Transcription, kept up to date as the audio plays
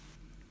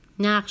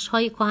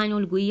نقش‌های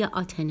کهن‌الگویی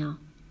آتنا.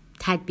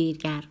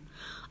 تدبیرگر.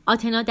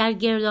 آتنا در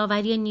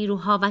گردآوری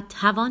نیروها و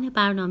توان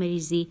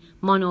برنامه‌ریزی،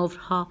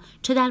 مانورها،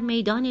 چه در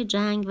میدان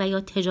جنگ و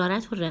یا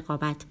تجارت و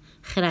رقابت،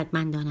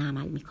 خردمندانه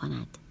عمل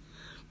می‌کند.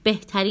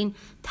 بهترین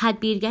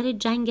تدبیرگر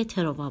جنگ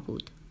تروا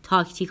بود.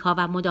 تاکتیک‌ها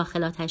و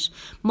مداخلاتش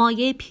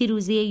مایه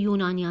پیروزی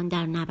یونانیان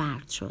در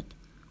نبرد شد.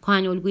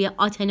 کهن‌الگوی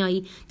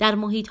آتنایی در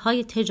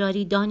محیط‌های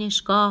تجاری،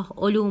 دانشگاه،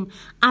 علوم،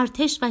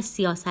 ارتش و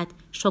سیاست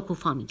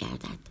شکوفا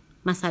می‌گردد.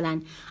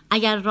 مثلا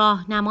اگر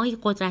راهنمایی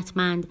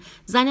قدرتمند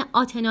زن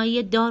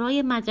آتنایی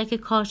دارای مدرک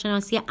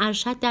کارشناسی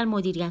ارشد در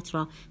مدیریت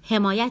را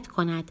حمایت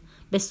کند،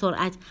 به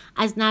سرعت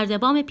از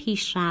نردبان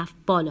پیشرفت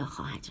بالا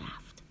خواهد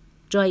رفت.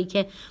 جایی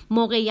که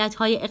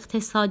موقعیت‌های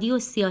اقتصادی و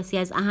سیاسی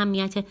از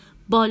اهمیت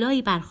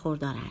بالایی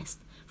برخوردار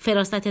است،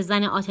 فراست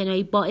زن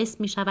آتنایی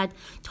باعث می شود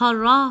تا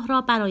راه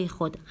را برای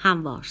خود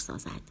هموار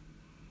سازد.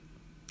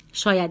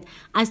 شاید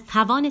از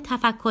توان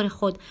تفکر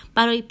خود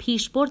برای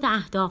پیشبرد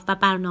اهداف و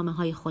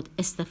برنامه‌های خود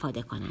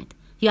استفاده کند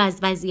یا از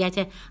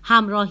وضعیت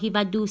همراهی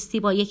و دوستی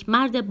با یک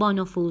مرد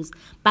بانفوذ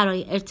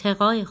برای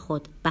ارتقای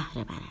خود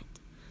بهره برد.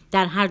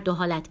 در هر دو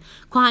حالت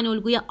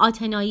کهن‌الگوی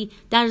آتنایی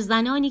در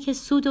زنانی که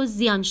سود و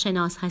زیان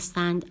شناس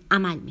هستند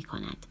عمل می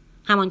کند.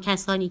 همان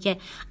کسانی که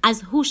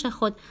از هوش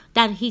خود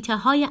در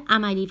حیطه‌های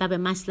عملی و به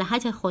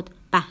مصلحت خود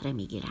بهره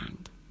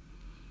می‌گیرند.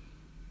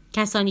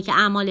 کسانی که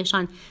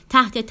اعمالشان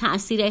تحت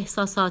تأثیر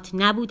احساسات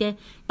نبوده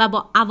و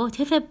با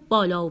عواطف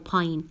بالا و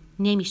پایین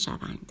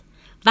نمی‌شوند.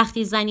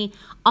 وقتی زنی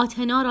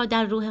آتنا را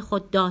در روح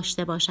خود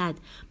داشته باشد،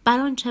 بر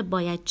آنچه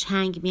باید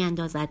چنگ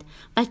می‌اندازد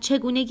و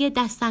چگونگی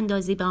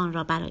دستاندازی به آن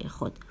را برای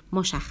خود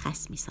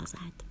مشخص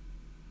می‌سازد.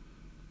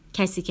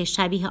 کسی که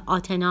شبیه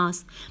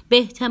آتناست به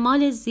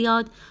احتمال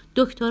زیاد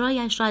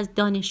دکترایش را از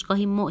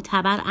دانشگاهی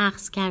معتبر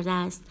اخذ کرده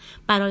است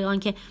برای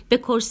آنکه به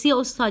کرسی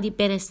استادی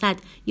برسد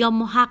یا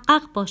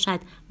محقق باشد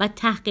و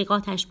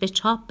تحقیقاتش به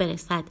چاپ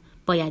برسد،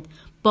 باید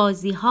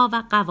بازی‌ها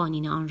و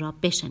قوانین آن را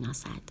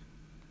بشناسد.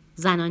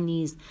 زنان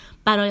نیز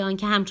برای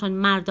آنکه همچون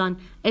مردان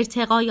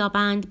ارتقا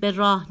یابند به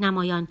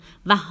راهنمایان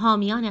و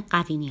حامیان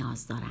قوی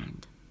نیاز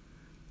دارند.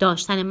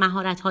 داشتن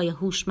مهارت‌های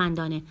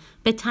هوشمندانه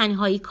به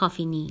تنهایی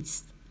کافی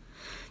نیست.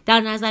 در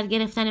نظر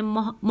گرفتن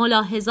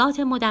ملاحظات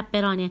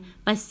مدبرانه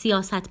و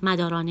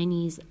سیاستمدارانه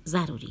نیز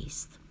ضروری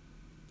است.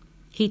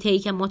 حیطه‌ای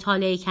که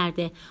مطالعه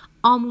کرده،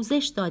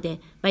 آموزش داده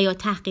و یا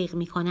تحقیق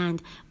می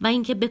کنند و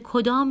اینکه به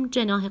کدام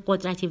جناح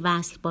قدرتی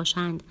وصل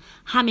باشند،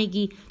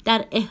 همگی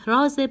در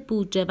احراز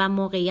بودجه و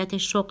موقعیت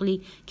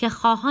شغلی که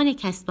خواهان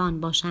کسبان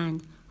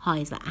باشند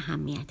حائز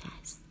اهمیت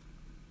است.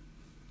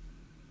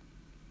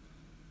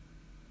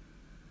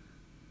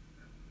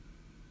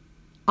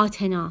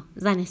 آتنا،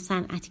 زن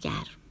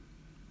صنعتگر.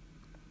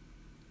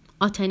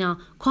 آتنا،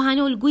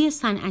 کهن‌الگوی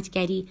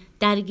صنعتگری،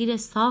 درگیر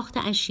ساخت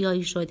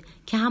اشیایی شد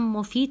که هم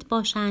مفید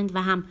باشند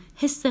و هم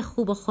حس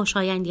خوب و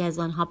خوشایندی از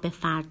آنها به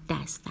فرد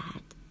دست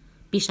دهد.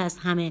 بیش از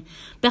همه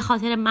به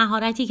خاطر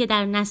مهارتی که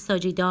در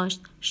نساجی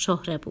داشت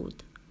شهره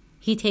بود.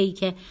 حیطه‌ای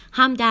که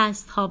هم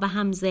دستها و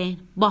هم ذهن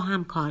با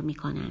هم کار می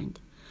کنند.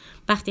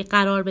 وقتی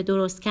قرار به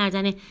درست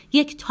کردن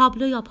یک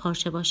تابلو یا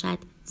پارچه باشد،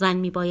 زن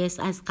می بایست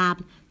از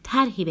قبل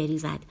طرحی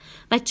بریزد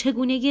و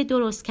چگونگی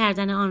درست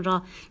کردن آن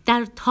را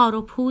در تار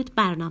و پود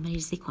برنامه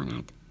ریزی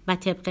کند و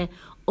طبق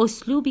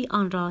اسلوبی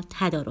آن را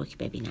تدارک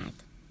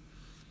ببیند.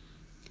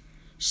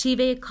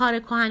 شیوه کار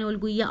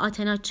کهن‌الگویی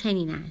آتنا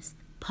چنین است: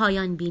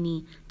 پایان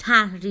بینی،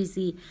 طرح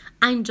ریزی،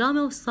 انجام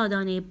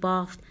استادانه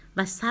بافت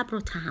و صبر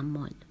و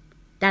تحمل.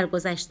 در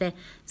گذشته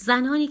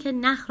زنانی که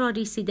نخ را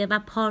ریسیده و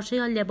پارچه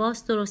یا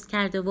لباس درست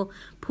کرده و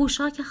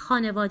پوشاک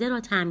خانواده را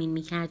تأمین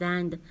می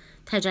کردند،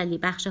 تجلی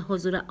بخش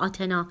حضور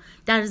آتنا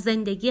در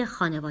زندگی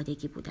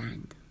خانوادگی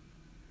بودند.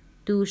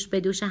 دوش به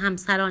دوش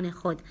همسران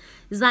خود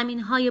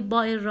زمینهای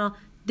بائر را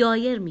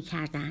دایر می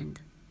کردند.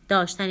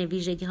 داشتن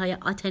ویژگی‌های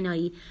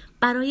آتنایی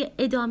برای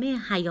ادامه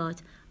حیات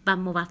و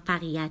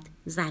موفقیت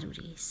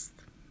ضروری است.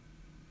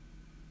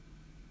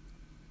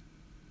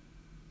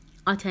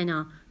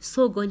 آتنا،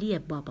 سوگلی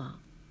بابا.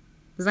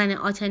 زن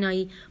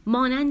آتنایی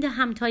مانند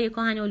همتای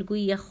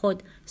کهن‌الگویی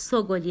خود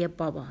سوگلی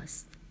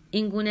باباست.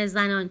 این گونه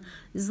زنان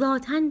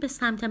ذاتاً به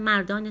سمت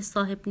مردان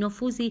صاحب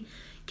نفوذی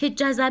که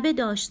جذبه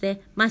داشته،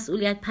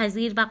 مسئولیت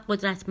پذیر و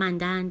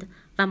قدرتمندند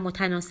و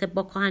متناسب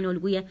با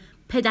کهن‌الگوی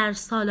پدر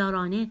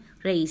سالارانه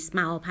رئیس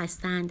مآب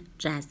هستند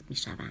جذب می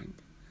شوند.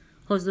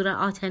 حضور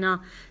آتنا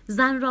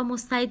زن را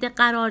مستعد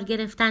قرار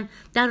گرفتن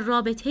در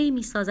رابطه‌ای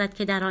می سازد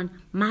که در آن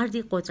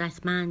مردی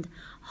قدرتمند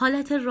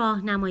حالت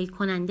راهنمایی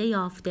کننده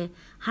یافته،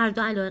 هر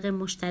دو علاقه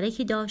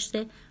مشترکی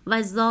داشته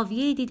و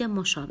زاویه دید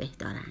مشابه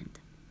دارند.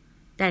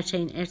 در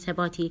چنین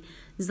ارتباطی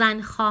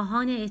زن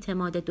خواهان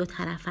اعتماد دو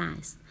طرفه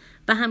است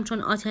و همچون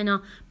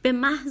آتنا به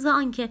محض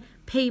آنکه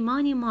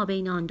پیمانی ما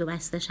بین آن دو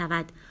بسته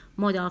شود،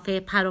 مدافع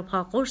پر و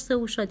پا قرص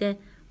او شده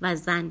و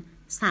زن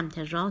سمت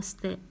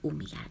راست او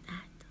می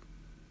گردد.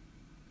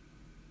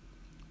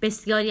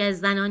 بسیاری از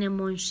زنان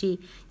منشی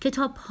که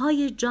تا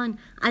پای جان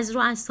از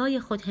رؤسای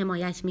خود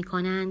حمایت می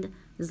کنند،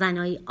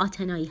 زنای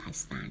آتنایی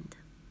هستند.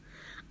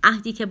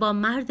 عهدی که با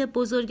مرد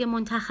بزرگ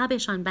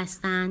منتخبشان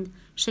بستند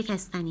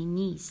شکستنی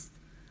نیست.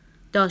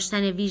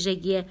 داشتن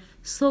ویژگی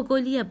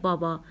سوگلی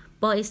بابا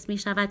باعث می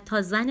شود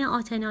تا زن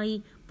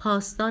آتنایی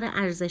پاسدار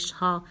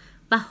ارزش‌ها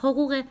و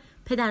حقوق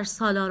پدر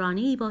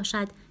سالارانه‌ای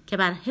باشد که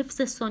بر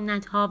حفظ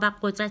سنت‌ها و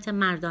قدرت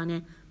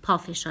مردانه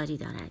پافشاری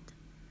دارد.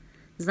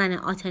 زن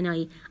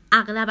آتنایی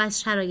اغلب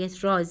از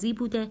شرایط راضی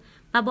بوده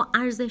و با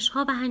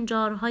ارزش‌ها و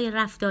هنجارهای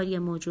رفتاری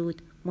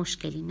موجود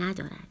مشکلی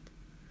ندارد.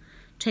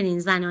 چنین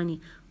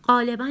زنانی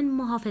غالباً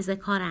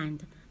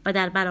محافظه‌کارند و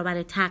در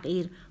برابر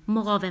تغییر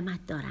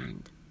مقاومت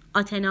دارند.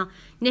 آتنا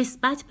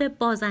نسبت به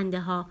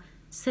بازنده‌ها،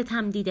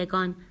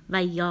 ستمدیدگان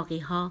و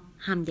یاغی‌ها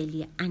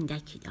همدلی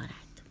اندکی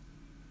دارد.